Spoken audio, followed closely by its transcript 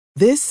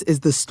This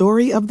is the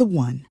story of the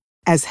one.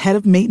 As head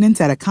of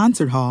maintenance at a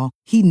concert hall,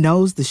 he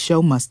knows the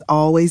show must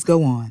always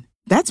go on.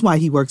 That's why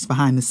he works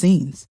behind the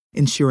scenes,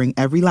 ensuring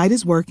every light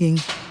is working,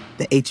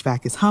 the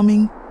HVAC is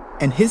humming,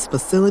 and his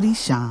facility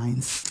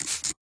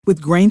shines. With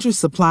Grainger's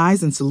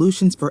supplies and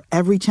solutions for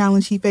every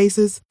challenge he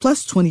faces,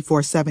 plus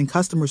 24/7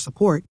 customer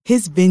support,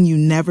 his venue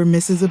never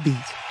misses a beat.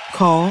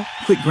 Call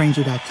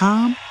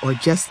quickgrainger.com or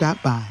just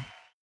stop by.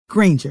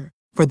 Grainger,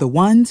 for the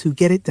ones who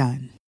get it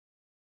done.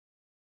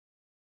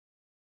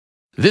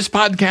 This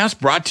podcast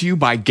brought to you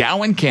by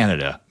Gowan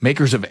Canada,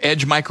 makers of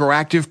Edge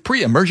Microactive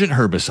pre-emergent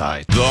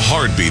herbicide. The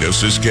heartbeat of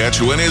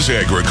Saskatchewan is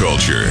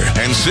agriculture,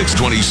 and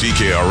 620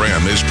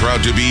 CKRM is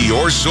proud to be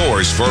your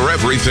source for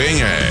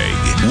everything ag.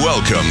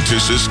 Welcome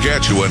to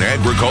Saskatchewan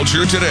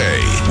Agriculture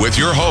Today with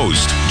your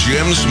host,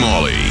 Jim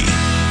Smalley.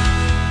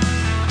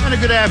 And a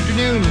good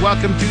afternoon.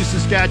 Welcome to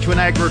Saskatchewan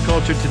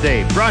Agriculture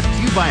Today, brought to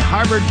you by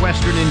Harvard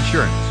Western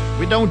Insurance.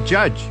 We don't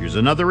judge. Here's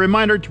another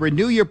reminder to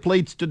renew your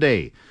plates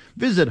today.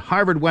 Visit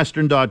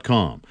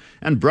harvardwestern.com.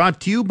 And brought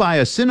to you by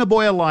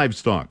Assiniboia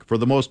Livestock, for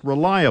the most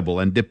reliable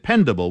and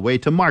dependable way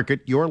to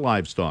market your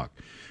livestock.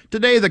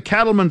 Today, the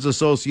Cattlemen's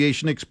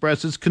Association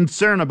expresses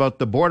concern about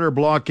the border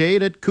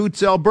blockade at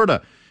Coutts,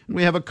 Alberta. And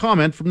we have a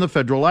comment from the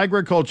Federal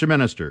Agriculture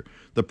Minister.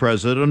 The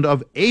president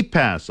of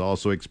APAS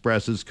also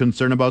expresses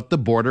concern about the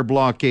border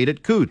blockade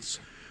at Coutts.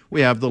 We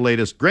have the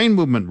latest grain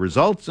movement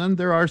results, and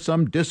there are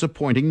some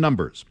disappointing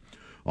numbers.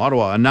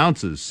 Ottawa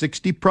announces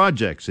 60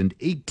 projects and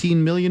 $18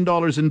 million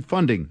in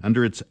funding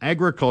under its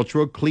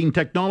Agricultural Clean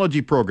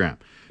Technology Program,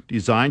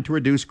 designed to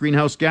reduce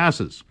greenhouse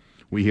gases.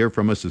 We hear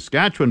from a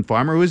Saskatchewan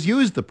farmer who has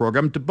used the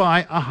program to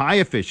buy a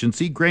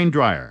high-efficiency grain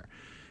dryer.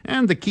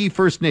 And the Key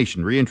First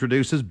Nation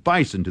reintroduces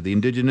bison to the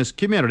Indigenous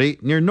community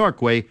near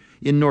Norquay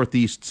in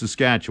northeast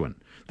Saskatchewan.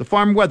 The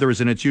farm weather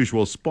is in its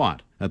usual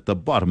spot at the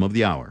bottom of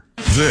the hour.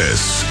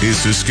 This is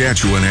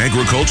Saskatchewan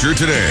Agriculture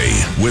Today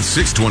with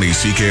 620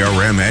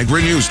 CKRM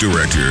Agri-News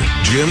Director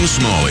Jim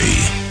Smalley.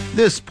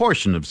 This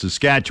portion of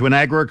Saskatchewan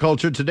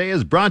Agriculture Today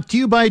is brought to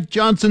you by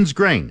Johnson's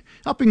Grain,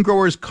 helping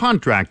growers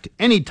contract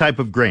any type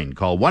of grain.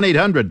 Call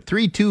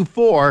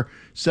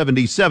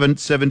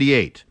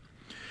 1-800-324-7778.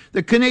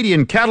 The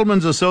Canadian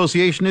Cattlemen's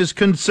Association is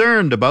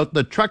concerned about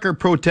the trucker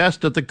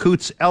protest at the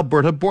Coutts,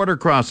 Alberta border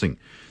crossing.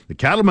 The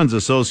Cattlemen's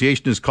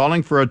Association is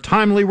calling for a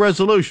timely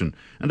resolution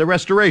and a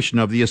restoration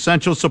of the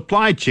essential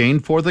supply chain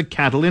for the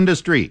cattle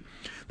industry.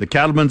 The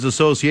Cattlemen's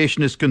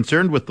Association is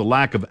concerned with the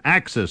lack of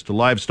access to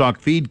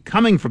livestock feed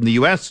coming from the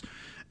U.S.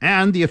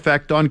 and the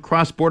effect on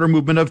cross-border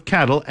movement of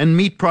cattle and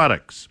meat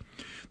products.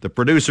 The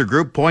producer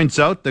group points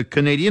out the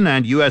Canadian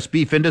and U.S.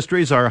 beef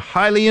industries are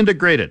highly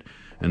integrated,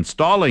 and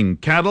stalling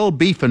cattle,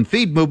 beef, and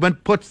feed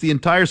movement puts the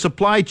entire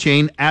supply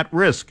chain at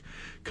risk.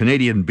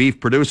 Canadian beef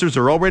producers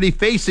are already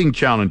facing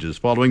challenges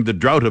following the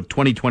drought of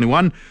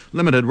 2021,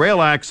 limited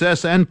rail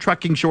access, and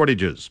trucking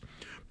shortages.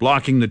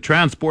 Blocking the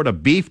transport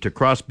of beef to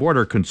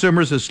cross-border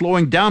consumers is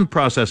slowing down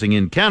processing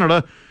in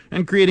Canada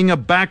and creating a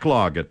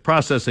backlog at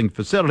processing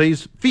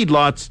facilities,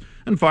 feedlots,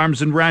 and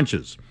farms and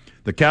ranches.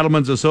 The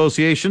Cattlemen's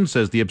Association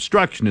says the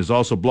obstruction is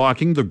also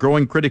blocking the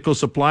growing critical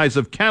supplies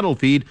of cattle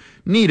feed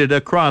needed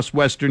across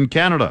Western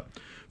Canada.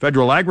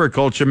 Federal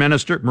Agriculture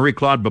Minister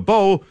Marie-Claude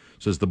Bibeau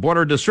says the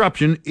border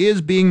disruption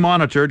is being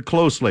monitored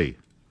closely.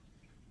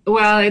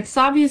 Well, it's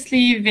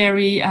obviously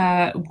very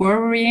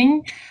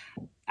worrying.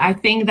 I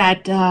think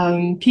that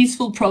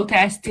peaceful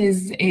protest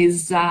is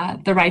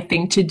the right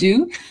thing to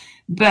do,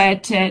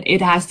 but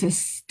it has to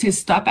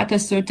stop at a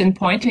certain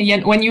point. And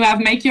yet, when you have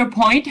make your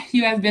point,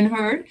 you have been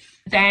heard,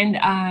 then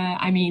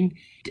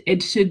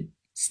it should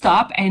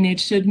stop, and it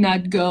should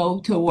not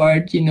go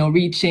toward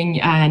reaching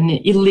an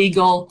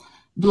illegal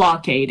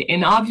blockade.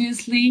 And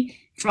obviously,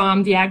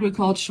 from the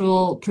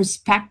agricultural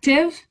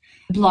perspective,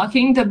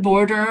 blocking the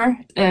border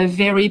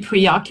very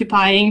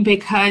preoccupying,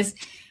 because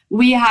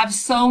we have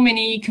so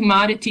many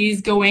commodities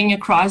going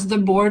across the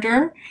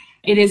border.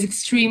 It is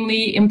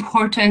extremely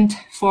important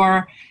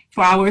for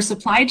our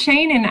supply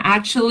chain, and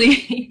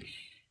actually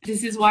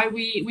this is why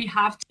we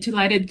have to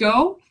let it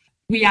go.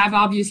 We have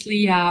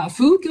obviously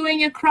food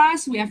going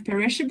across, we have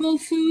perishable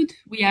food,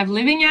 we have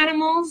living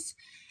animals.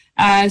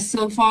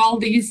 So for all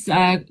these,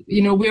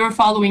 we are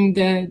following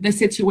the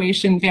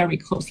situation very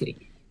closely.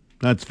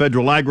 That's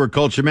Federal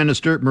Agriculture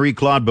Minister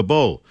Marie-Claude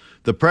Bibeau.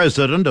 The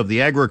president of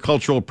the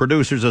Agricultural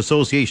Producers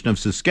Association of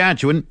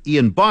Saskatchewan,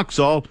 Ian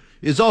Boxall,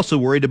 is also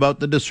worried about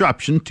the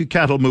disruption to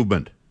cattle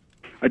movement.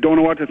 I don't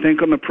know what to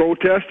think on the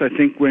protest. I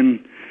think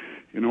when,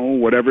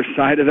 whatever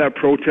side of that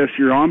protest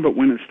you're on, but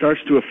when it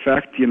starts to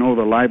affect, the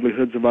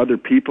livelihoods of other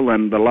people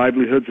and the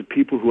livelihoods of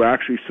people who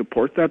actually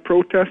support that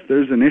protest,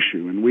 there's an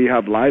issue. And we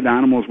have live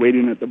animals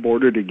waiting at the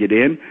border to get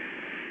in.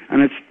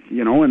 And it's,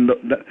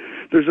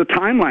 there's a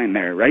timeline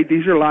there, right?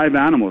 These are live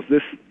animals.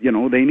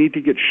 They need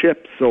to get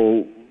shipped.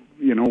 So,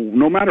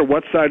 no matter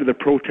what side of the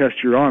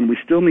protest you're on, we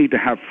still need to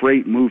have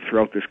freight move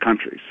throughout this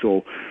country.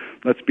 So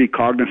let's be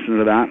cognizant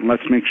of that, and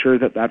let's make sure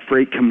that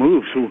freight can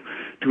move, so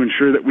to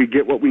ensure that we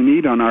get what we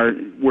need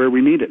where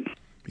we need it.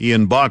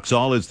 Ian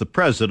Boxall is the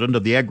president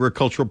of the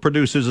Agricultural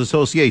Producers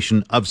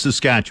Association of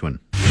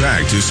Saskatchewan.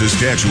 Back to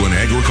Saskatchewan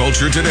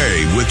Agriculture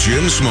Today with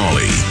Jim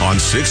Smalley on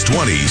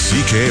 620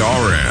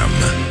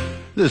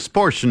 CKRM. This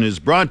portion is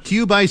brought to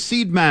you by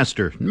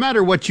Seedmaster. No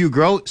matter what you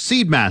grow,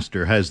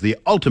 Seedmaster has the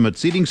ultimate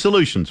seeding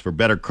solutions for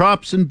better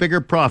crops and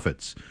bigger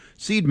profits.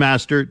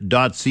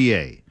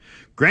 Seedmaster.ca.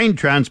 Grain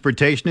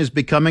transportation is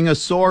becoming a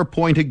sore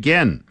point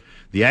again.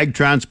 The Ag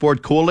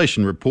Transport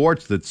Coalition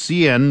reports that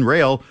CN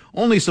Rail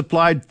only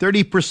supplied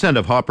 30%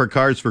 of hopper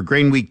cars for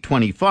Grain Week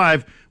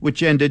 25,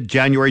 which ended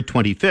January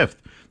 25th.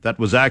 That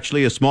was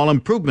actually a small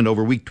improvement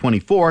over Week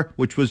 24,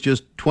 which was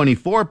just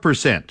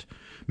 24%.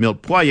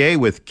 Milt Poirier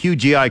with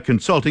QGI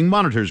Consulting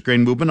monitors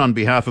grain movement on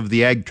behalf of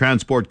the Ag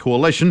Transport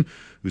Coalition,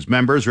 whose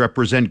members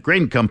represent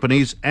grain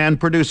companies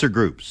and producer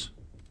groups.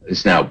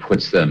 This now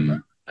puts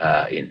them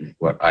in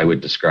what I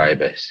would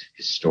describe as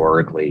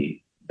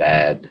historically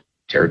bad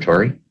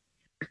territory.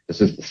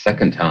 This is the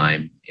second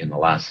time in the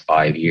last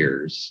 5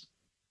 years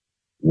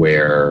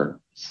where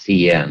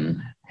CN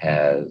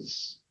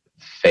has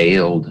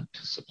failed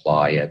to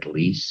supply at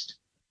least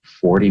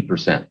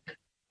 40%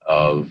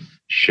 of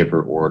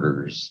shipper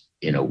orders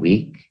in a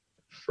week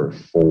for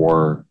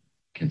 4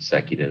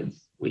 consecutive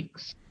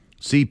weeks.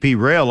 CP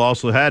Rail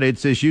also had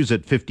its issues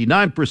at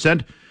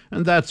 59%,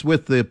 and that's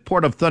with the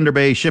Port of Thunder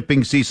Bay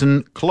shipping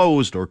season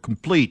closed or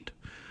complete.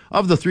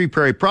 Of the 3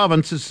 Prairie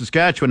provinces,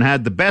 Saskatchewan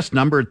had the best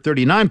number at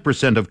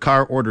 39% of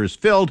car orders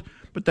filled,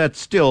 but that's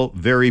still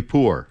very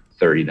poor.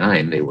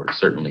 39, they were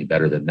certainly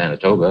better than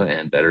Manitoba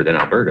and better than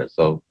Alberta,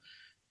 so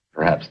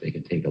perhaps they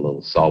can take a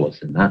little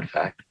solace in that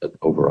fact, but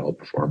overall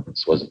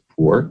performance wasn't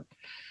poor.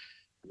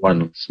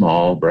 One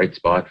small bright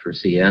spot for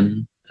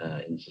CN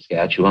in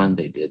Saskatchewan,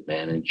 they did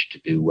manage to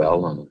do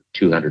well on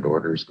 200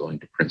 orders going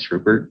to Prince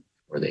Rupert,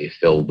 where they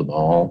filled them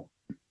all.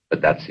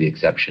 But that's the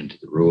exception to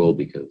the rule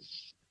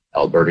because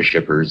Alberta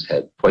shippers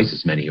had twice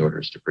as many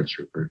orders to Prince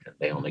Rupert, and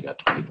they only got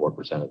 24%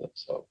 of them.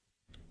 So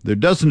there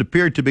doesn't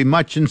appear to be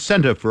much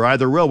incentive for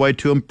either railway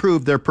to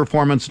improve their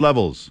performance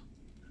levels.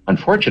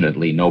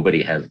 Unfortunately,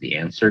 nobody has the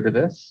answer to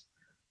this.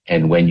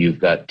 And when you've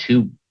got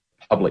 2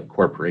 public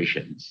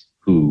corporations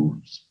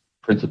whose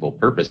principal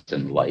purpose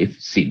in life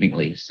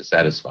seemingly is to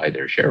satisfy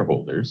their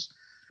shareholders,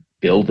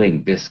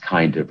 building this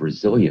kind of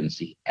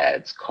resiliency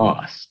adds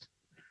cost.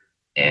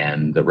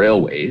 And the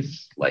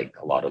railways, like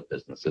a lot of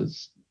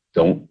businesses,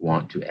 don't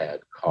want to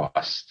add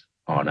cost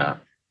on a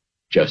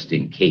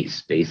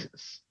just-in-case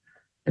basis.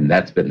 And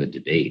that's been the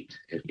debate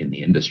in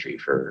the industry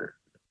for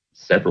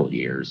several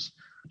years.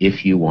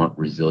 If you want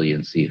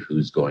resiliency,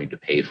 who's going to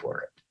pay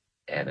for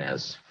it? And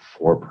as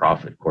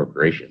for-profit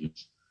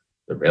corporations,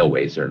 the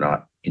railways are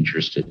not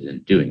interested in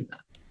doing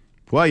that.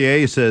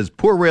 Poirier says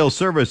poor rail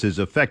service is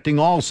affecting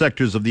all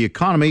sectors of the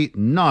economy,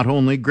 not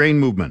only grain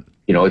movement.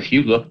 You know, if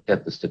you looked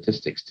at the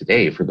statistics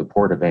today for the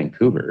Port of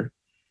Vancouver,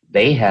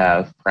 they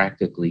have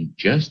practically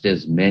just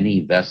as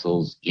many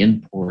vessels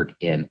in port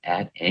and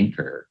at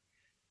anchor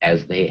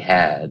as they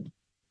had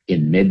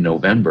in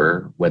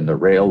mid-November when the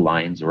rail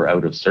lines were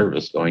out of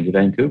service going to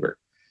Vancouver.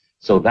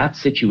 So that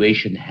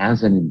situation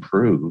hasn't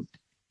improved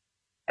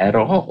at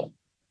all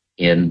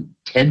in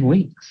 10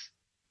 weeks.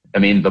 I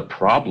mean, the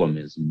problem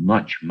is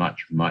much,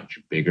 much, much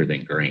bigger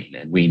than grain,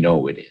 and we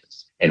know it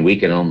is. And we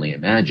can only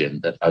imagine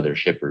that other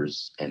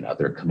shippers and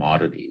other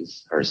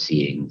commodities are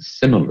seeing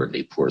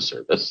similarly poor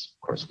service.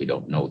 Of course, we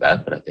don't know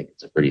that, but I think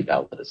it's a pretty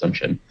valid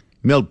assumption.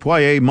 Milt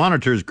Poirier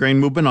monitors grain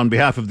movement on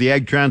behalf of the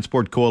Ag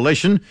Transport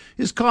Coalition.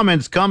 His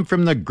comments come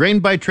from the Grain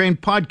by Train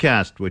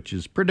podcast, which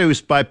is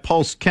produced by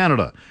Pulse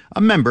Canada,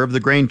 a member of the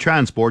Grain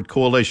Transport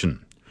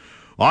Coalition.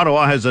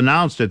 Ottawa has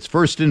announced its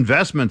first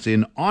investments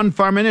in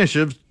on-farm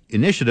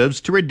initiatives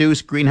to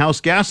reduce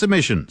greenhouse gas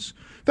emissions.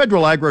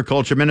 Federal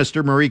Agriculture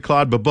Minister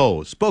Marie-Claude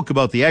Bebeau spoke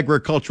about the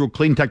Agricultural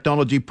Clean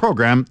Technology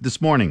Program this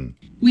morning.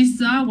 We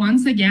saw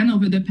once again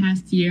over the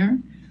past year,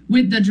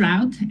 with the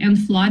drought and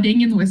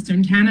flooding in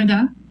Western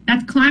Canada,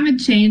 that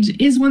climate change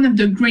is one of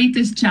the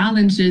greatest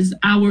challenges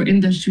our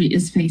industry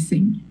is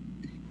facing.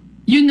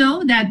 You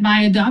know that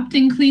by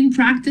adopting clean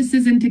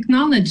practices and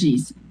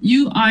technologies,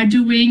 you are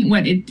doing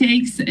what it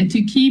takes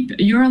to keep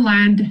your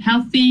land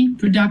healthy,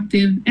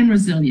 productive, and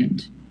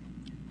resilient.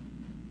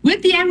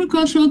 With the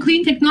Agricultural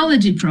Clean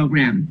Technology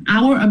Program,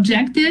 our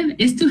objective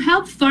is to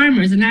help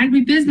farmers and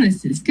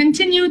agribusinesses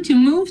continue to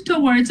move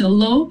towards a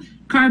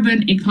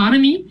low-carbon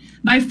economy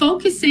by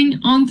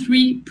focusing on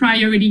 3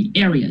 priority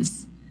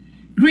areas: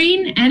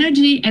 green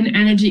energy and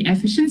energy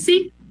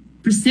efficiency,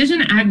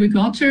 precision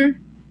agriculture,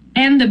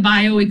 and the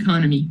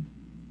bioeconomy.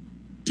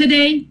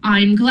 Today,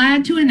 I'm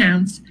glad to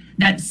announce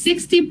that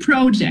 60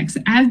 projects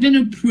have been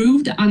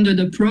approved under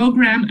the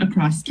program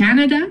across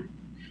Canada.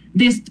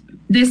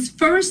 This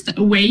first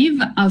wave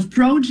of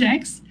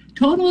projects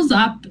totals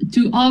up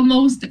to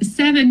almost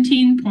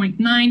 $17.9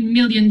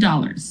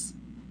 million,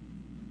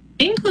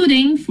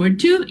 including for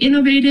 2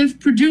 innovative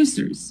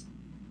producers,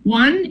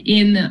 one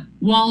in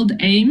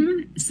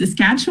Waldheim,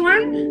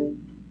 Saskatchewan.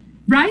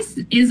 Bryce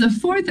is a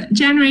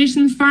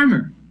 4th-generation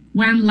farmer.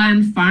 When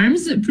land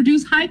farms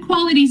produce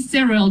high-quality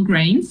cereal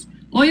grains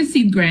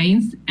oilseed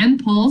grains,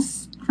 and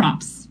pulse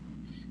crops,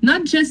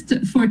 not just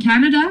for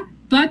Canada,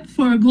 but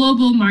for a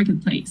global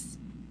marketplace.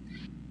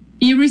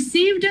 He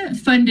received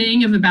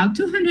funding of about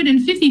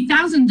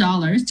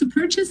 $250,000 to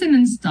purchase and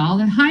install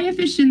a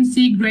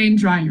high-efficiency grain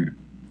dryer.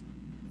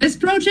 This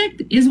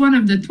project is one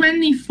of the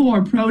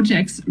 24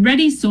 projects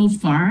ready so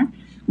far,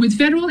 with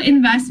federal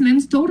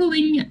investments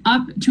totaling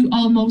up to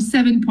almost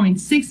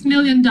 $7.6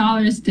 million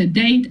to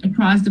date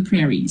across the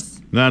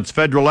prairies. That's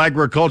Federal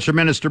Agriculture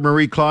Minister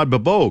Marie-Claude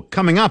Bibeau.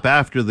 Coming up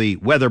after the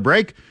weather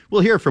break,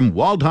 we'll hear from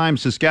Waldheim,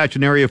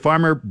 Saskatchewan area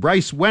farmer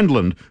Bryce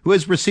Wendland, who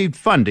has received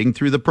funding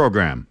through the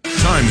program.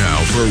 Time now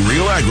for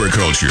Real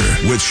Agriculture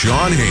with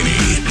Sean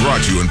Haney.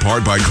 Brought to you in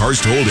part by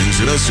Karst Holdings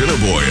in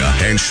Assiniboia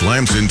and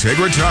Schlamps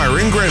Integra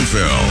Tire in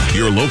Grenfell.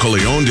 Your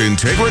locally owned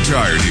Integra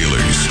Tire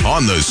dealers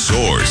on The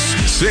Source,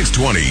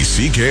 620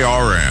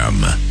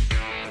 CKRM.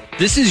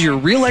 This is your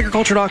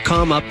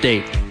RealAgriculture.com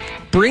update.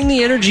 Bring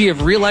the energy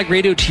of Real Ag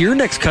Radio to your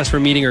next customer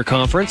meeting or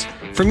conference.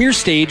 From your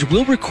stage,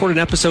 we'll record an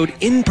episode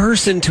in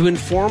person to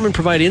inform and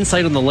provide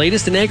insight on the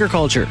latest in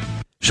agriculture.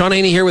 Sean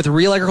Haney here with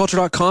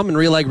RealAgriculture.com and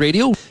Real Ag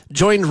Radio,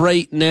 joined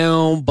right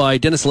now by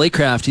Dennis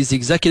Laycraft. He's the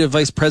Executive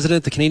Vice President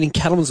of the Canadian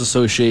Cattlemen's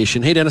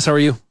Association. Hey, Dennis, how are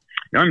you?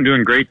 I'm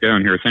doing great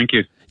down here. Thank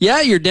you.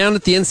 Yeah, you're down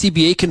at the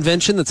NCBA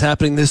convention that's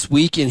happening this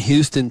week in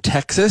Houston,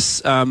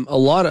 Texas.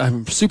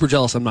 I'm super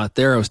jealous I'm not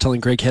there. I was telling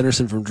Greg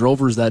Henderson from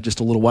Drovers that just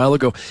a little while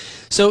ago.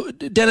 So,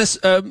 Dennis,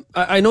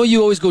 I know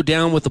you always go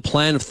down with the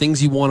plan of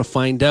things you want to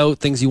find out,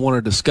 things you want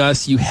to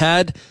discuss. You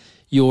had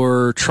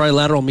your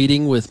trilateral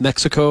meeting with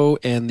Mexico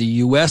and the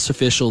U.S.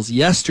 officials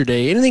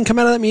yesterday. Anything come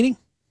out of that meeting?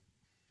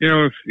 You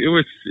know, it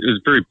was a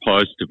very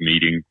positive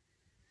meeting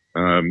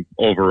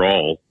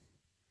overall.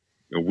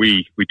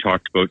 We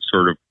talked about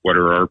sort of what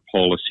are our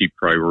policy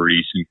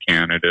priorities in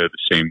Canada, the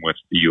same with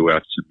the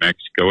U.S. and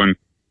Mexico. And,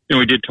 you know,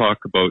 we did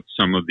talk about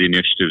some of the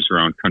initiatives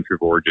around country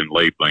of origin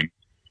labeling.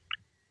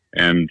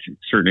 And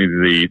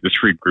certainly the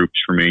three groups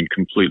remain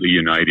completely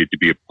united to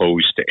be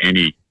opposed to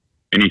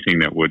anything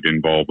that would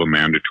involve a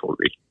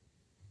mandatory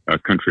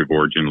country of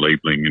origin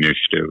labeling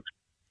initiative.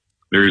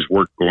 There is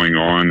work going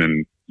on,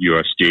 and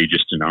USDA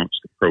just announced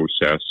the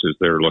process as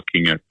they're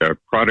looking at the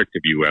product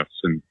of U.S.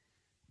 and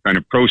kind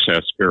of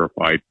process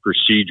verified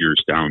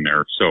procedures down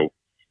there. So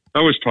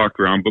that was talked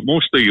around, but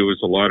mostly it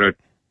was a lot of,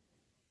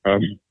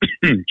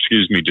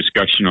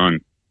 discussion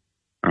on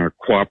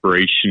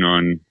cooperation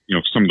on, you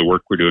know, some of the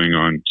work we're doing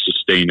on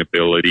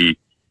sustainability,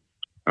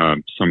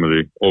 some of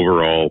the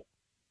overall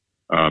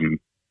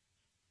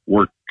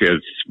work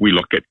as we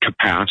look at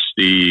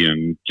capacity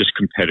and just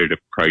competitive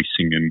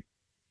pricing and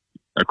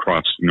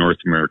across the North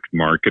American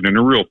market, and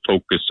a real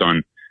focus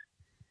on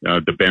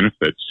the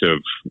benefits of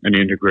an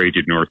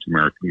integrated North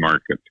American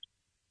market.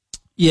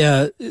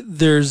 Yeah,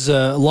 there's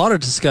a lot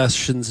of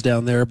discussions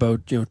down there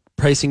about, you know,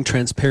 pricing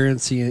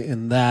transparency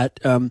and that.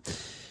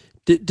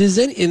 There's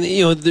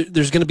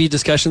going to be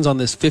discussions on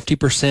this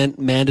 50%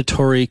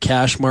 mandatory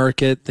cash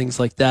market, things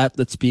like that,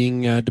 that's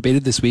being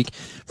debated this week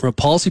from a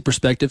policy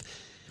perspective.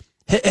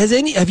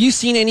 Have you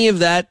seen any of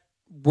that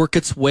work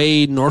its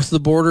way north of the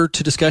border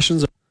to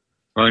discussions?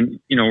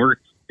 You know, we're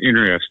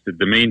interested.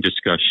 The main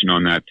discussion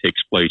on that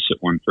takes place at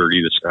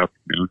 1:30 this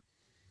afternoon.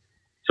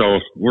 So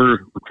we're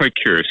quite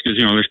curious because,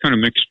 you know, there's kind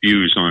of mixed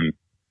views on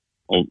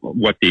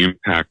what the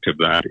impact of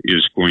that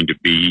is going to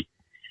be,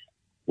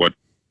 what,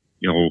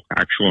 you know,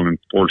 actual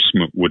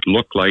enforcement would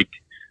look like.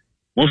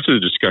 Most of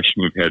the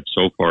discussion we've had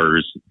so far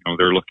is, you know,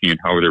 they're looking at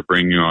how they're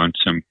bringing on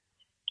some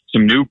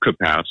new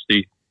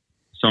capacity.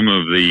 Some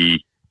of the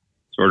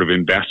sort of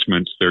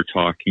investments they're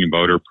talking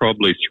about are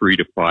probably 3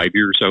 to 5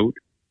 years out.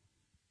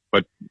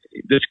 But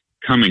this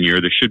coming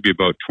year, there should be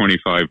about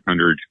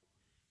 2,500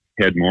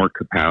 head more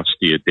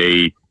capacity a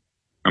day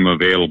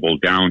available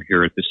down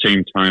here at the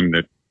same time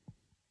that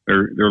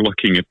they're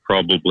looking at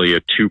probably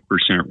a 2%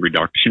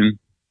 reduction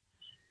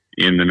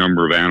in the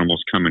number of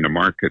animals coming to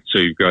market. So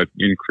you've got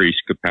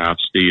increased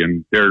capacity,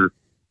 and their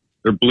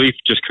belief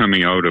just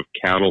coming out of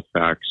cattle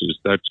facts is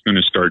that's going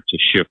to start to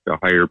shift a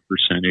higher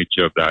percentage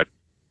of that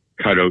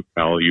cutout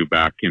value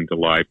back into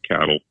live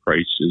cattle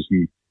prices.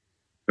 And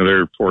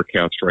their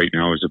forecast right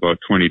now is about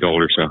 $20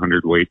 a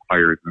hundredweight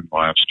higher than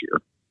last year.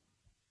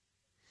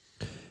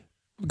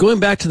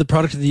 Going back to the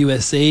product of the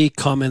USA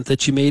comment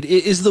that you made,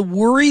 is the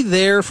worry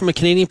there from a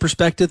Canadian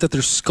perspective that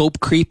there's scope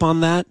creep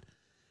on that,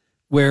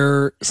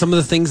 where some of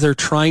the things they're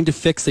trying to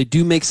fix, they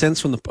do make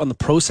sense on the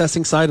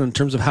processing side in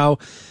terms of how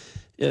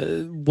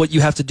what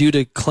you have to do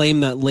to claim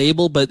that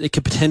label, but it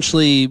could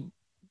potentially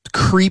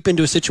creep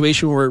into a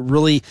situation where it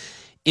really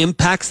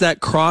impacts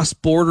that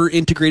cross-border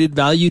integrated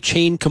value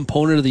chain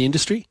component of the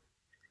industry?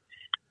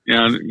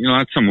 Yeah, you know,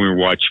 that's something we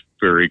watch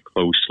very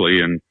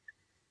closely. And,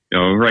 you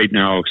know, right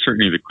now,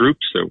 certainly the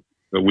groups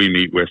that we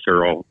meet with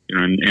are all, you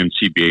know, and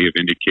NCBA have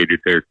indicated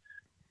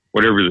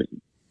whatever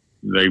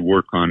they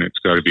work on, it's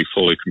got to be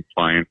fully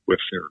compliant with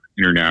their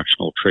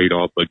international trade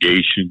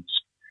obligations.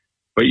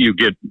 But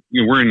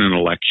we're in an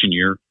election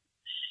year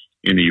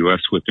in the U.S.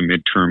 with the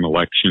midterm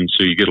election,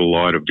 so you get a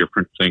lot of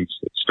different things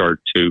that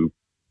start to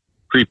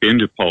creep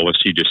into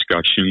policy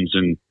discussions.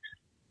 And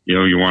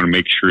You want to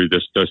make sure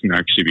this doesn't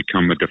actually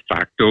become a de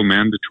facto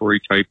mandatory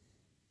type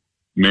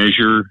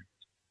measure.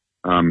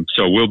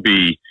 So we'll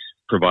be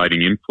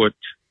providing input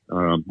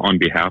on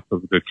behalf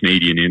of the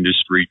Canadian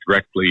industry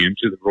directly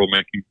into the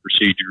rulemaking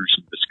procedures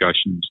and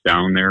discussions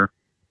down there,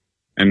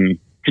 and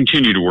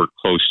continue to work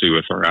closely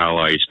with our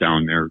allies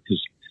down there,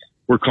 because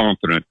we're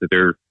confident that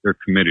they're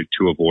committed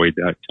to avoid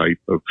that type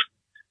of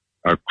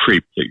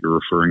creep that you're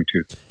referring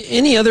to.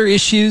 Any other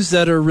issues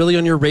that are really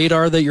on your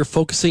radar that you're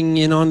focusing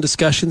in on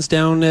discussions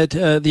down at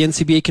the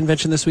NCBA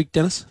convention this week,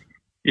 Dennis?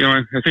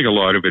 I think a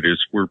lot of it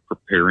is we're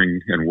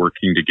preparing and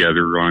working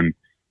together on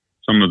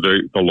some of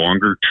the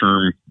longer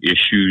term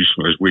issues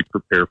as we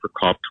prepare for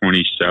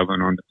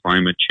COP27 on the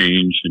climate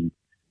change, and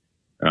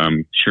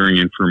sharing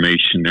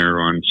information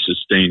there on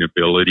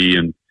sustainability.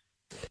 And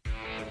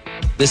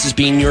this has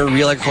been your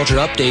Real Agriculture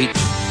Update.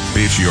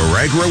 It's your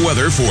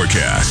agri-weather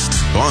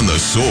forecast on The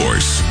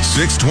Source,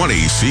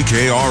 620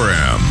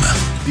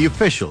 CKRM. The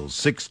official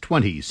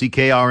 620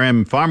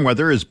 CKRM farm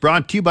weather is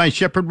brought to you by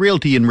Shepherd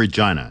Realty in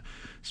Regina,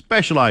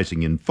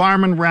 specializing in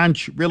farm and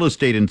ranch real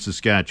estate in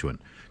Saskatchewan.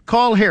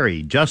 Call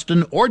Harry,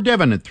 Justin, or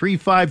Devin at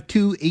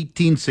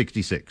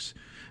 352-1866.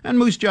 And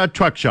Moose Jaw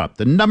Truck Shop,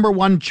 the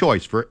 #1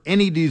 choice for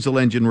any diesel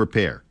engine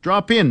repair.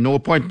 Drop in, no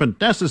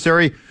appointment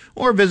necessary,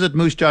 or visit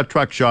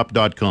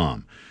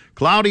moosejawtruckshop.com.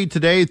 Cloudy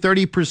today,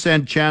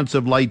 30% chance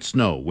of light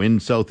snow.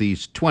 Wind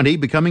southeast 20,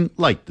 becoming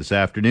light this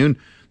afternoon.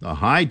 The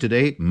high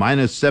today,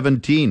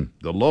 -17.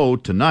 The low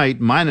tonight,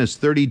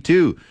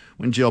 -32.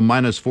 Wind chill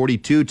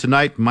 -42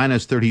 tonight,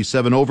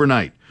 -37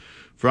 overnight.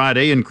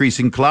 Friday,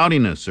 increasing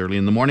cloudiness. Early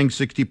in the morning,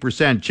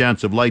 60%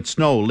 chance of light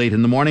snow. Late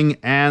in the morning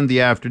and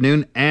the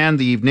afternoon and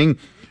the evening.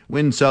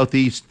 Wind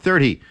southeast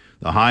 30.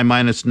 The high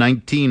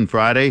 -19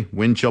 Friday.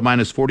 Wind chill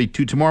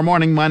 -42 tomorrow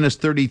morning,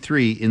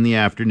 -33 in the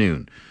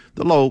afternoon.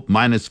 The low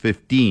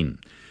 -15.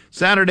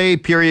 Saturday,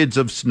 periods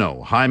of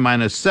snow. High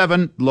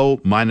 -7,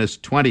 low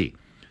 -20.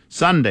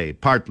 Sunday,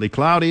 partly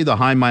cloudy. The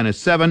high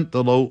 -7,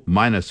 the low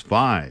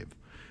 -5.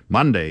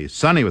 Monday,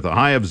 sunny with a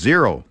high of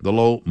 0. The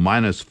low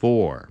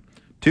 -4.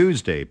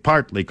 Tuesday,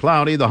 partly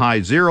cloudy. The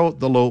high 0,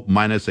 the low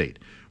 -8.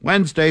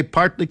 Wednesday,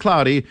 partly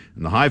cloudy,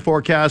 and the high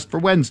forecast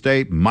for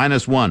Wednesday,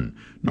 -1.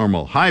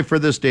 Normal high for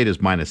this date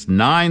is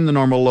 -9, the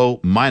normal low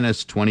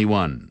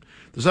 -21.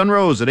 The sun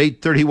rose at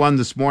 8:31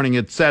 this morning.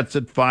 It sets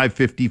at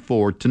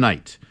 5:54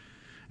 tonight.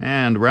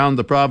 And around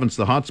the province,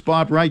 the hot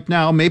spot right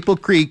now, Maple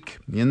Creek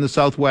in the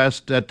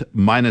southwest at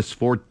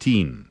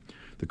 -14.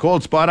 The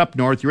cold spot up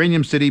north,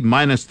 Uranium City,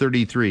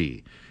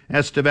 -33.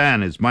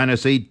 Estevan is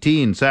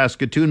 -18.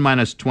 Saskatoon,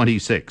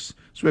 -26.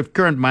 Swift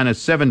Current,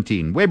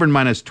 -17. Weyburn,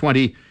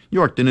 -20.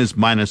 Yorkton is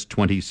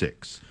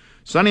 -26.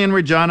 Sunny in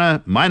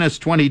Regina,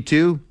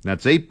 -22.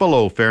 That's 8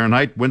 below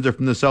Fahrenheit. Winds are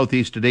from the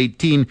southeast at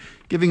 18,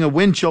 giving a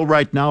wind chill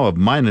right now of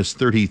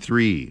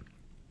 -33.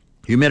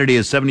 Humidity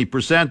is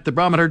 70%. The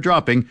barometer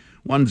dropping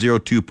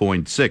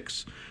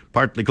 102.6.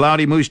 Partly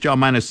cloudy, Moose Jaw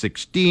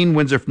 -16.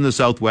 Winds are from the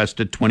southwest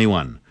at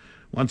 21.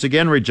 Once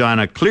again,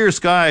 Regina, clear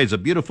skies, a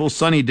beautiful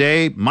sunny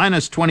day,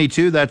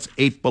 -22. That's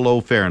 8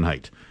 below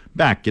Fahrenheit.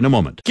 Back in a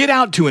moment. Get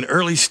out to an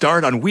early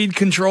start on weed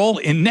control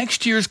in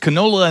next year's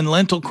canola and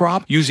lentil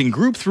crop using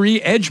Group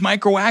 3 Edge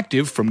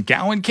Microactive from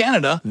Gowan,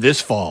 Canada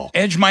this fall.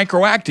 Edge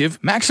Microactive,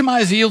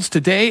 maximize yields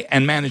today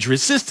and manage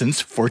resistance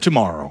for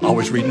tomorrow.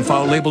 Always read and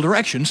follow label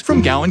directions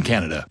from Gowan,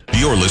 Canada.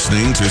 You're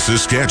listening to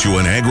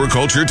Saskatchewan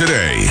Agriculture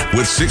Today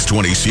with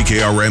 620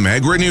 CKRM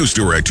Agri-News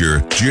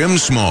Director Jim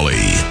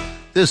Smalley.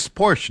 This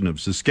portion of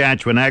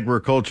Saskatchewan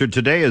Agriculture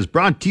Today is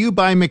brought to you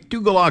by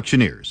McDougall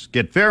Auctioneers.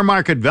 Get fair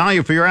market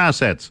value for your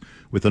assets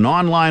with an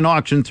online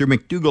auction through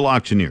McDougall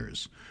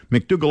Auctioneers.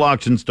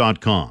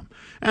 McDougallAuctions.com.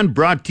 And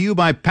brought to you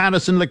by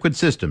Pattison Liquid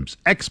Systems,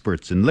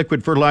 experts in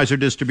liquid fertilizer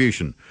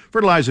distribution.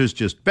 Fertilizer's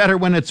just better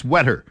when it's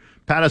wetter.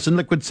 Pattison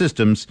Liquid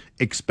Systems,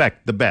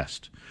 expect the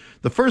best.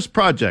 The first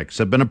projects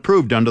have been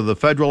approved under the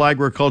Federal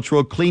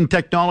Agricultural Clean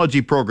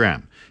Technology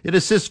Program. It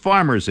assists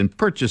farmers in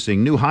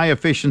purchasing new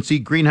high-efficiency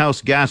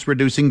greenhouse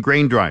gas-reducing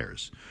grain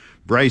dryers.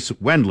 Bryce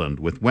Wendland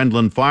with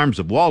Wendland Farms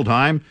of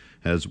Waldheim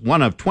has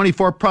one of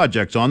 24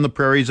 projects on the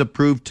prairies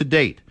approved to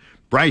date.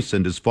 Bryce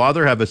and his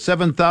father have a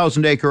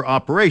 7,000-acre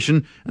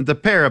operation, and the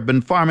pair have been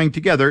farming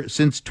together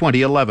since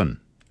 2011.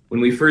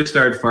 When we first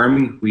started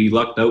farming, we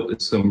lucked out with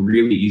some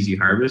really easy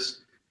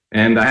harvests,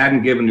 and I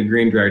hadn't given the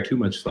grain dryer too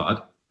much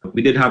thought.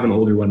 We did have an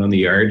older one on the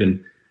yard,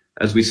 and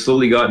as we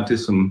slowly got into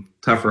some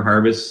tougher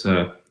harvests,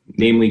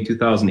 namely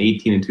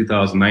 2018 and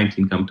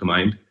 2019 come to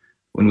mind,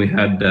 when we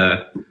had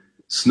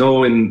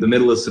snow in the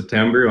middle of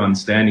September on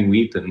standing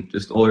wheat and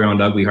just all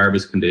around ugly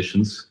harvest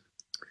conditions.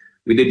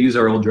 We did use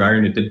our old dryer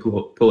and it did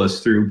pull us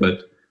through,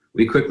 but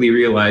we quickly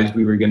realized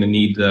we were going to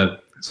need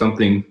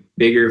something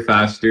bigger,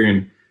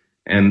 faster,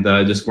 and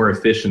just more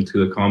efficient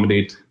to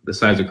accommodate the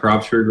size of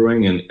crops we were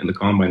growing and the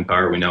combine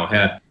power we now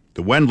had.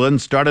 The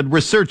Wendlands started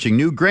researching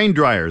new grain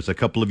dryers a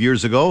couple of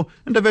years ago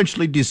and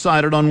eventually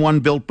decided on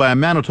one built by a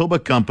Manitoba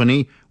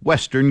company,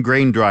 Western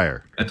Grain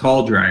Dryer. A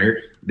tall dryer.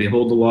 They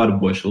hold a lot of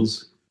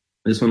bushels.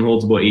 This one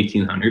holds about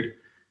 1,800.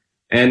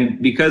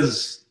 And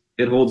because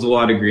it holds a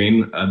lot of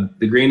grain.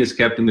 The grain is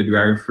kept in the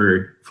dryer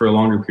for a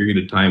longer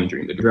period of time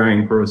during the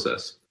drying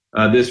process.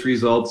 This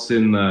results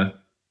in a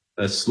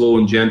slow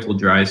and gentle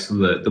dry so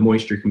that the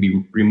moisture can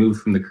be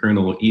removed from the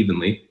kernel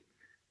evenly.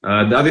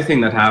 The other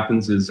thing that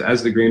happens is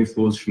as the grain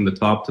flows from the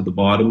top to the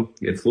bottom,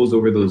 it flows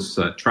over those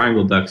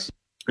triangle ducts.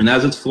 And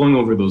as it's flowing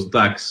over those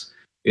ducts,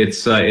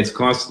 it's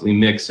constantly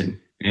mixing.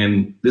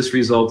 And this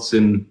results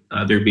in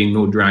there being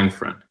no drying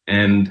front.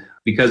 And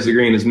because the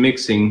grain is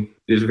mixing,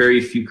 there's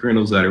very few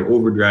kernels that are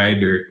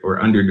over-dried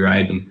or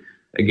under-dried. And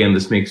again,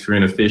 this makes for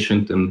an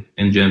efficient and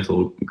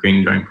gentle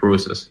grain drying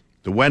process.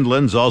 The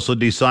Wendlands also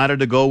decided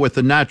to go with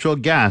the natural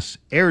gas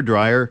air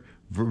dryer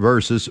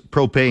versus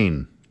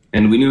propane.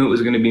 And we knew it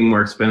was going to be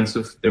more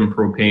expensive than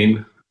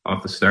propane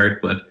off the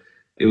start, but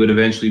it would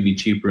eventually be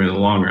cheaper in the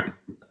long run.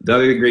 The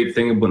other great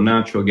thing about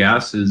natural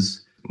gas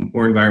is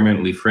more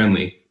environmentally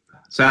friendly.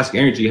 Sask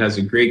Energy has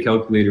a great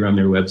calculator on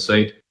their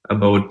website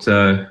about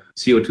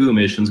CO2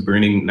 emissions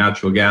burning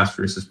natural gas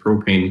versus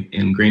propane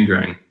in grain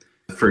drying.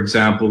 For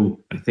example,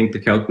 I think the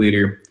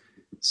calculator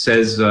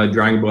says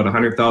drying about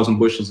 100,000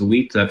 bushels a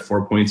wheat at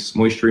 4 points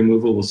moisture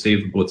removal will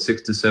save about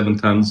 6 to 7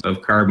 tons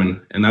of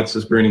carbon, and that's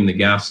just burning the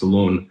gas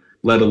alone.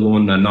 Let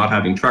alone not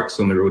having trucks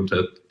on the road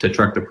to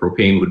truck the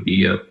propane would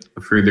be a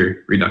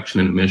further reduction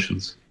in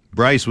emissions.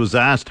 Bryce was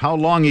asked how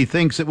long he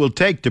thinks it will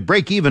take to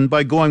break even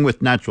by going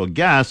with natural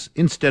gas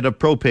instead of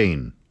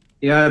propane.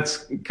 Yeah,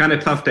 it's kind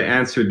of tough to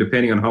answer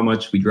depending on how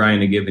much we dry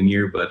in a given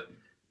year, but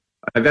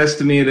I've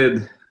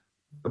estimated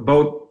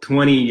about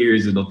 20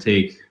 years it'll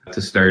take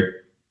to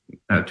start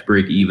to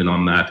break even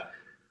on that.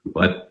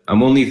 But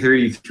I'm only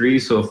 33,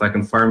 so if I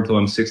can farm till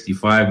I'm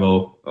 65,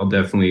 I'll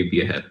definitely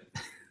be ahead.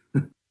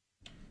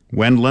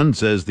 Wendland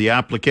says the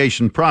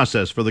application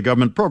process for the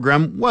government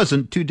program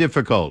wasn't too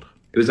difficult.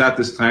 It was at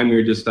this time we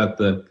were just at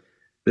the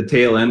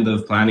tail end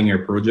of planning our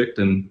project,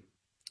 and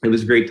it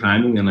was great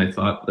timing. And I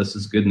thought, this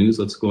is good news.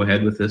 Let's go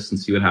ahead with this and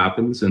see what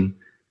happens. And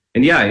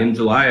yeah, in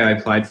July I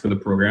applied for the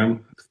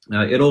program.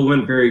 It all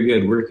went very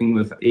good. Working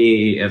with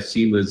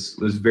AAFC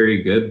was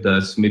very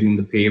good. Submitting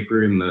the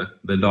paper and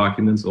the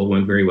documents all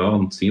went very well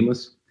and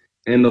seamless.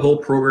 And the whole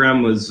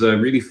program was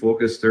really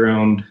focused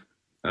around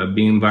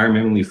being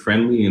environmentally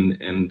friendly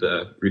and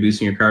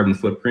reducing your carbon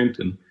footprint.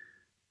 And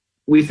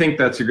we think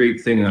that's a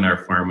great thing on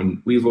our farm.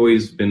 And we've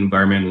always been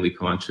environmentally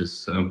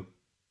conscious.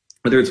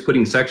 Whether it's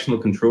putting sectional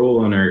control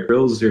on our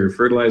drills or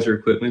fertilizer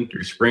equipment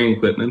or spraying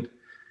equipment,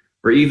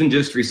 or even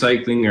just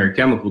recycling our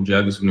chemical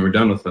jugs when we're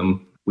done with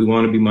them, we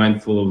want to be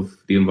mindful of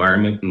the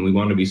environment and we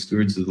want to be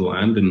stewards of the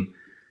land. And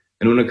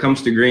when it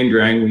comes to grain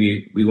drying,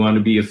 we want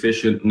to be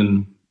efficient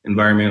and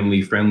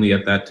environmentally friendly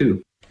at that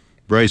too.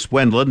 Bryce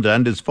Wendland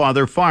and his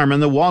father farm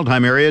in the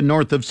Waldheim area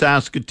north of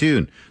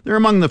Saskatoon. They're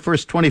among the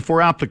first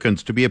 24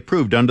 applicants to be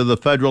approved under the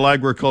Federal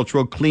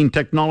Agricultural Clean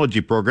Technology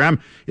Program.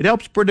 It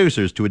helps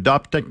producers to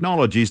adopt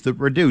technologies that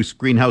reduce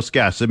greenhouse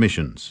gas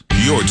emissions.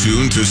 You're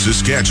tuned to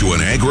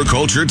Saskatchewan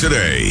Agriculture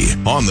Today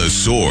on The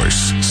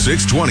Source,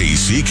 620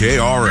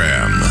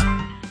 CKRM.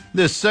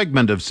 This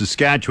segment of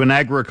Saskatchewan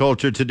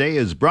Agriculture Today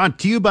is brought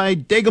to you by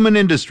Degelman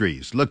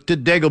Industries. Look to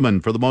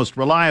Degelman for the most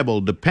reliable,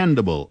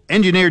 dependable,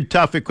 engineered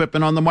tough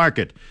equipment on the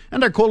market.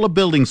 And Arcola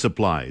Building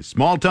Supplies,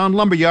 small town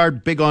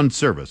lumberyard, big on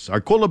service.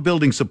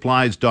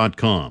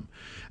 ArcolaBuildingSupplies.com.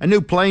 A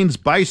new Plains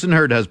bison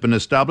herd has been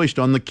established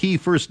on the Key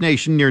First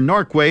Nation near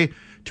Norquay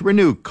to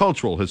renew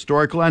cultural,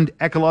 historical, and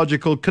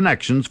ecological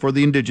connections for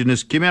the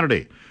Indigenous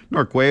community.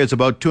 Norquay is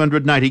about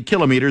 290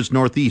 kilometers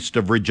northeast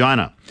of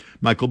Regina.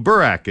 Michael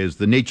Burak is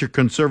the Nature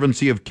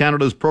Conservancy of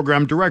Canada's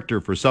Program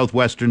Director for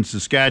southwestern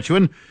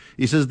Saskatchewan.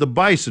 He says the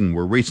bison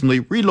were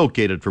recently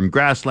relocated from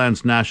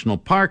Grasslands National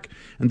Park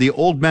and the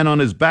Old Men on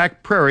His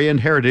Back Prairie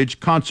and Heritage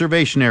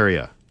Conservation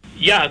Area.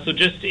 Yeah, so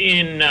just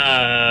in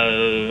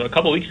a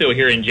couple weeks ago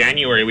here in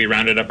January, we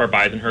rounded up our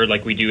bison herd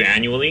like we do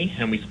annually,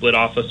 and we split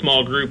off a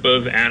small group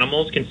of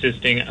animals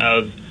consisting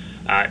of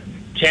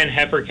 10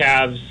 heifer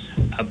calves,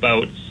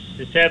 about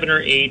 7 or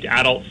 8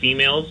 adult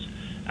females,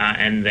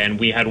 and then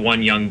we had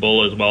one young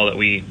bull as well that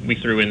we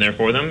threw in there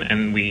for them,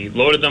 and we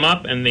loaded them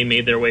up, and they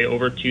made their way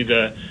over to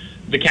the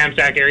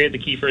Kamsack area, the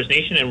Key First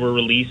Nation, and were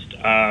released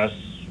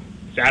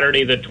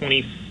Saturday the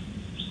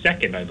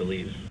 22nd, I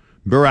believe.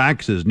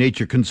 Burak says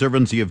Nature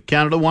Conservancy of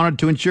Canada wanted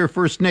to ensure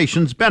First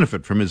Nations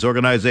benefit from his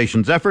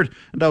organization's effort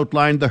and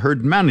outlined the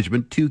herd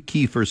management to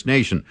Key First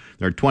Nation.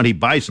 There are 20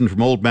 bison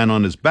from Old Man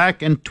on His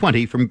Back and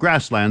 20 from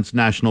Grasslands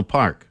National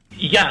Park.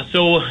 Yeah,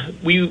 so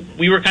we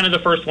were kind of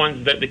the first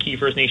ones that the Key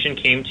First Nation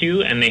came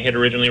to, and they had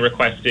originally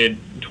requested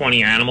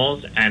 20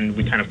 animals, and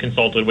we kind of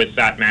consulted with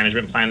that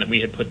management plan that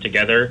we had put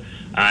together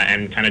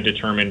and kind of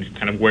determined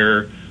kind of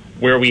where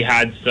we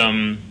had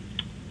some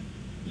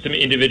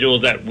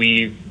individuals that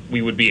we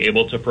would be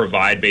able to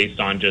provide based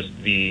on just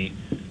the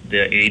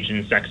age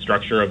and sex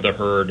structure of the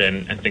herd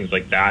and things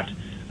like that.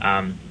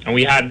 And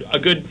we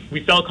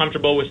felt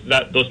comfortable with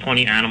those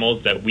 20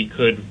 animals that we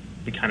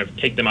kind of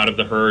take them out of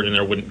the herd and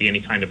there wouldn't be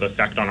any kind of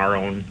effect on our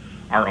own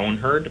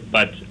herd.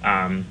 But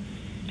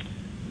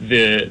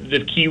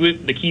The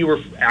key were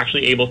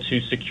actually able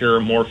to secure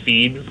more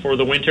feed for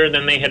the winter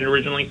than they had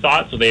originally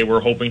thought. So they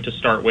were hoping to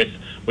start with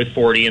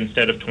 40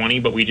 instead of 20,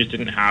 but we just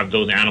didn't have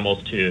those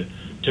animals to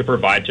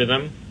provide to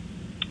them.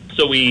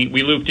 So we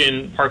looped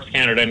in Parks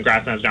Canada and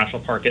Grasslands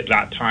National Park at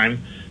that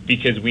time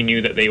because we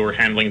knew that they were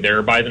handling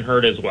their bison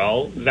herd as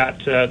well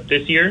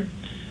this year.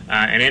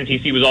 And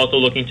NTC was also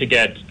looking to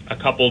get a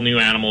couple new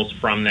animals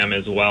from them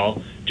as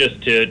well,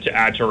 just to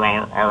add to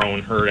our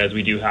own herd, as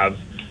we do have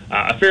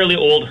a fairly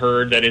old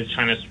herd that is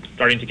kind of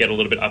starting to get a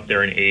little bit up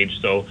there in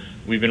age. So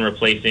we've been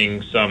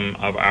replacing some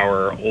of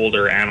our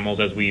older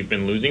animals as we've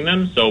been losing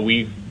them. So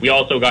we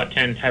also got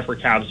 10 heifer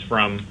calves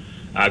from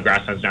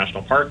Grasslands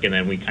National Park, and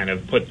then we kind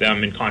of put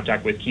them in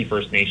contact with Key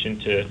First Nation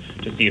to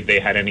see if they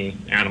had any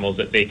animals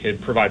that they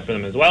could provide for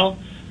them as well.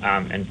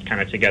 And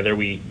kind of together,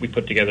 we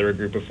put together a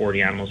group of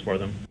 40 animals for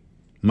them.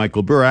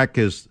 Michael Burak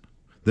is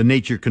the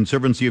Nature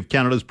Conservancy of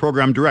Canada's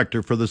Program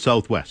Director for the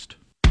Southwest.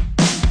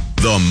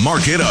 The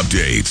Market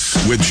Updates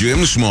with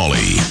Jim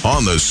Smalley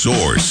on The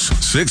Source,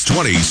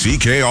 620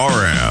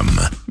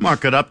 CKRM.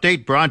 Market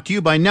Update brought to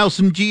you by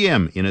Nelson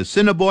GM in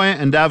Assiniboia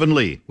and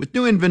Avonlea. With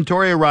new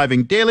inventory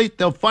arriving daily,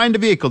 they'll find a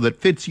vehicle that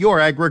fits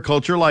your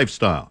agriculture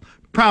lifestyle.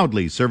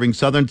 Proudly serving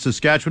southern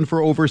Saskatchewan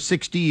for over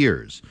 60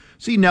 years.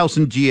 See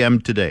Nelson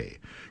GM today.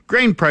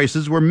 Grain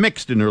prices were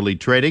mixed in early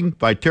trading.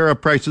 Viterra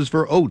prices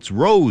for oats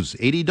rose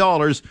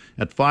 $80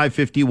 at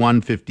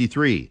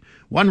 $551.53.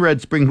 One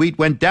red spring wheat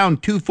went down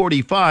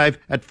 $2.45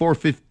 at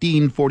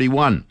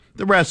 $415.41.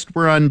 The rest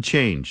were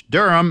unchanged.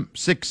 Durum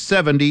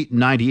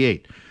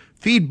 $670.98.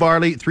 Feed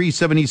barley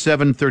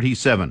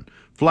 $377.37.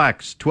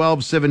 Flax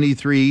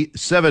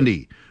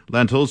 $1273.70.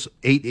 Lentils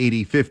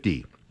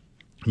 $880.50.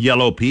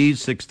 Yellow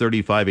peas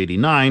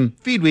 $635.89.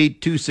 Feed wheat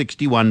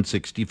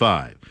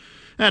 $261.65.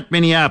 At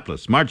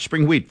Minneapolis, March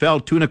spring wheat fell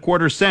 2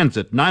 1/4 cents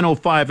at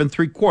 9.05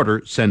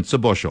 3/4 cents a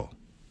bushel.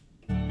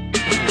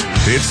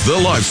 It's the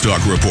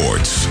Livestock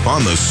Reports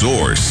on The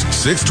Source,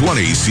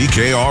 620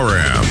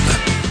 CKRM.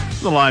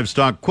 The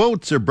livestock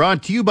quotes are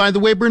brought to you by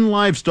the Weyburn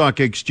Livestock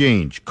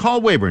Exchange.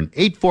 Call Weyburn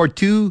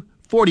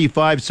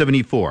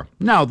 842-4574.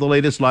 Now the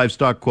latest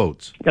livestock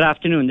quotes. Good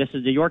afternoon. This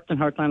is the Yorkton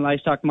Heartland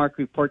Livestock Market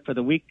Report for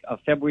the week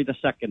of February the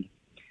 2nd.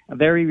 A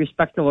very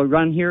respectable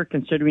run here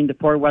considering the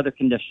poor weather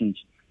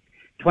conditions.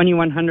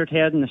 2,100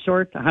 head in the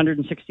sort,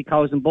 160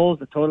 cows and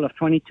bulls, a total of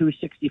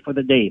 2,260 for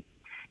the day.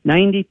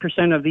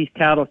 90% of these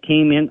cattle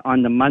came in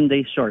on the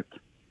Monday sort.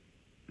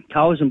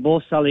 Cows and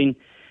bulls selling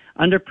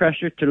under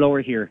pressure to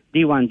lower here.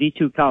 D1,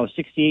 D2 cows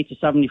 68 to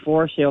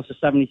 74, sales to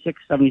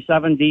 76,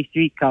 77.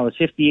 D3 cows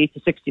 58 to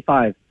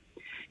 65.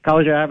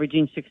 Cows are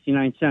averaging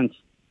 69 cents.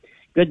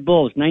 Good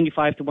bulls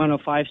 95 to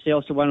 105,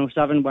 sales to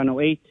 107,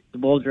 108. The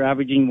bulls are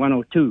averaging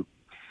 102.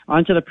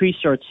 On to the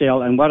pre-sort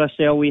sale, and what a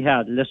sale we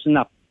had. Listen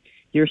up.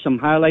 Here's some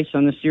highlights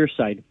on the steer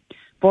side.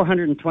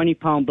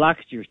 420-pound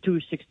black steers,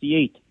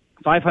 $268.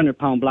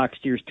 500-pound black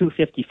steers,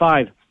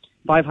 $255.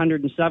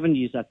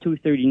 570s at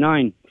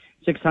 $239.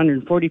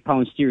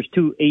 640-pound steers,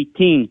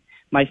 $218.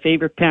 My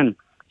favorite pen,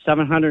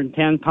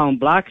 710-pound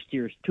black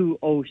steers,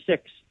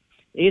 $206.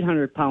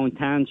 800-pound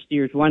tan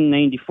steers,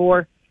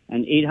 $194.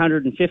 And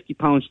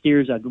 850-pound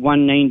steers at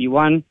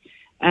 $191.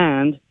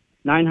 And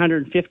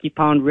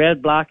 950-pound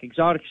red black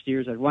exotic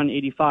steers at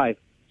 $185.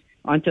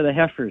 Onto the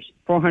heifers,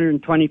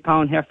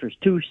 420-pound heifers,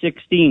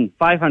 $216,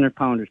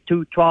 500-pounders,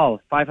 $212,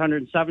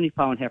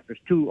 570-pound heifers,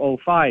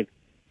 $205,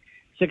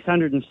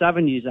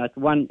 670s at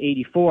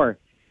 $184,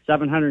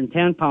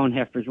 710-pound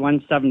heifers,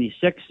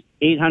 $176,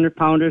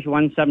 800-pounders,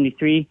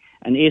 $173,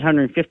 and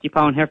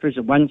 850-pound heifers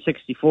at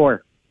 $164.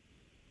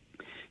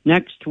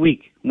 Next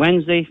week,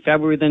 Wednesday,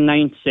 February the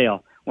 9th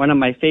sale, one of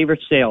my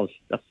favorite sales,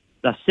 the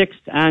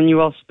 6th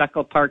annual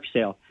Speckle Park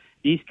sale.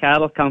 These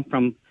cattle come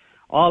from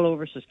all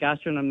over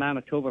Saskatchewan and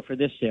Manitoba for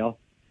this sale,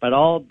 but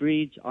all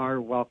breeds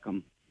are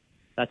welcome.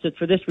 That's it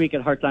for this week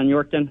at Heartland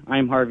Yorkton.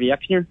 I'm Harvey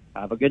Exner.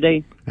 Have a good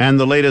day. And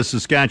the latest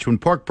Saskatchewan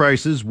pork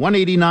prices,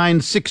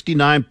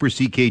 $189.69 per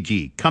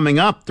CKG. Coming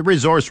up, the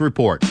Resource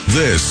Report.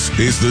 This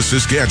is the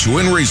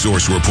Saskatchewan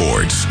Resource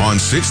Report on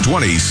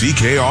 620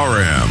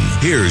 CKRM.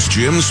 Here's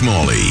Jim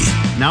Smalley.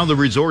 Now the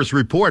Resource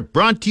Report,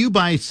 brought to you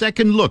by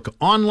Second Look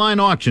Online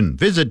Auction.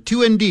 Visit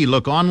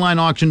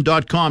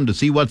 2ndlookonlineauction.com to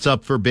see what's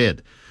up for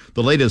bid.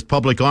 The latest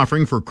public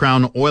offering for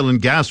Crown oil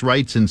and gas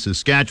rights in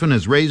Saskatchewan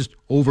has raised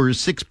over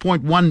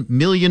 $6.1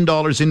 million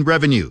in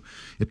revenue.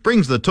 It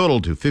brings the total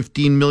to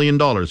 $15 million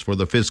for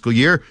the fiscal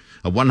year,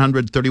 a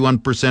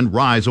 131%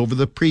 rise over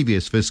the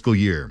previous fiscal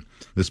year.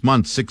 This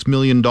month's $6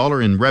 million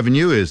in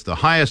revenue is the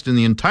highest in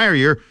the entire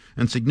year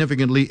and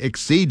significantly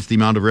exceeds the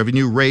amount of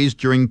revenue raised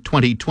during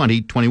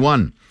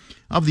 2020-21.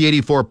 Of the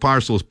 84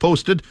 parcels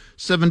posted,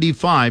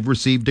 75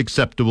 received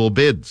acceptable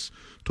bids.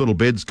 Total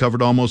bids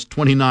covered almost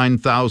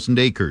 29,000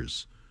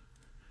 acres.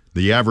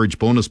 The average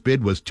bonus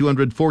bid was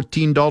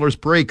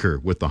 $214 per acre,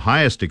 with the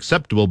highest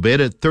acceptable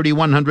bid at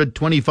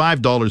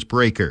 $3,125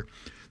 per acre.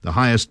 The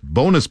highest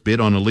bonus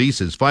bid on a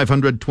lease is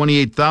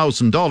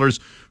 $528,000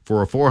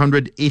 for a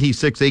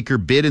 486-acre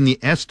bid in the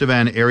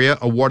Estevan area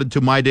awarded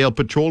to Midale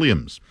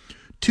Petroleums.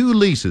 2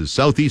 leases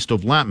southeast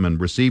of Lampman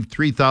received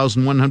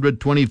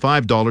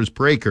 $3,125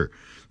 per acre.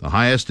 The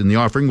highest in the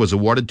offering was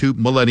awarded to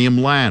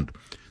Millennium Land.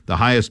 The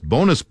highest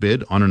bonus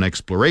bid on an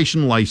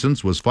exploration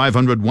license was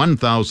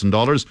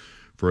 $501,000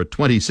 for a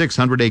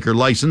 2,600-acre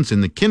license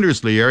in the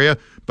Kindersley area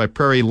by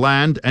Prairie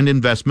Land and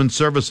Investment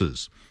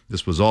Services.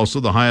 This was also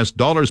the highest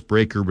dollars per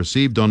acre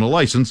received on a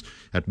license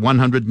at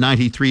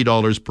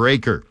 $193 per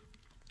acre.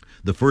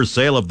 The first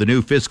sale of the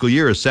new fiscal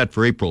year is set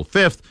for April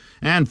 5th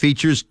and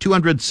features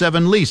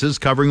 207 leases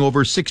covering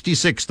over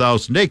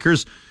 66,000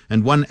 acres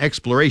and 1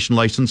 exploration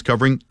license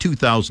covering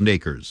 2,000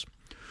 acres.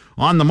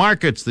 On the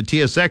markets, the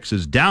TSX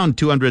is down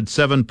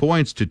 207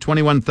 points to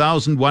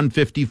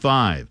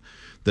 21,155.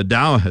 The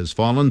Dow has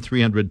fallen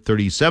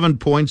 337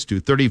 points to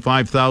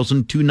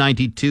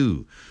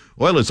 35,292.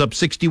 Oil is up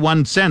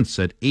 61 cents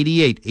at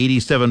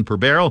 88.87 per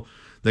barrel.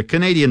 The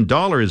Canadian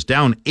dollar is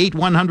down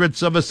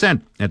 0.08 of a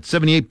cent at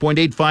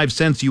 78.85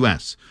 cents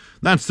U.S.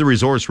 That's the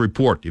Resource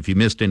Report. If you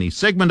missed any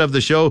segment of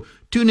the show,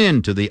 tune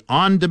in to the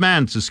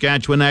on-demand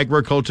Saskatchewan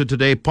Agriculture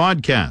Today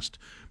podcast,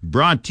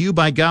 brought to you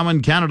by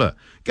Gowan Canada.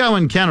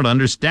 Gowan Canada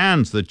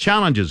understands the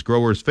challenges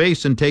growers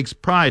face and takes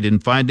pride in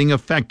finding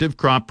effective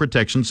crop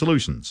protection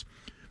solutions.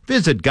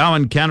 Visit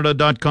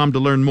GowanCanada.com to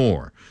learn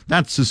more.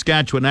 That's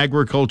Saskatchewan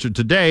Agriculture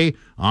Today.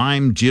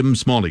 I'm Jim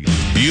Smalley.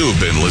 You've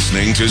been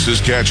listening to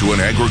Saskatchewan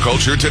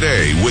Agriculture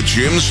Today with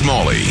Jim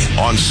Smalley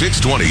on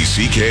 620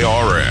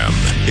 CKRM.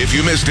 If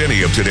you missed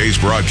any of today's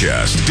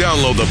broadcast,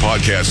 download the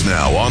podcast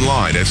now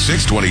online at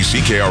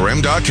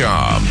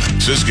 620CKRM.com.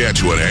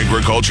 Saskatchewan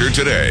Agriculture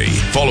Today,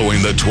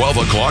 following the 12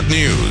 o'clock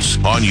news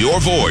on your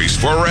voice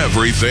for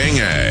everything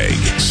ag.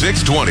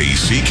 620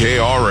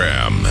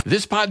 CKRM.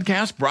 This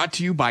podcast brought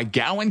to you by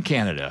Gowan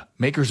Canada,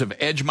 makers of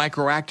Edge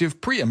Microactive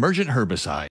pre-emergent herbicide.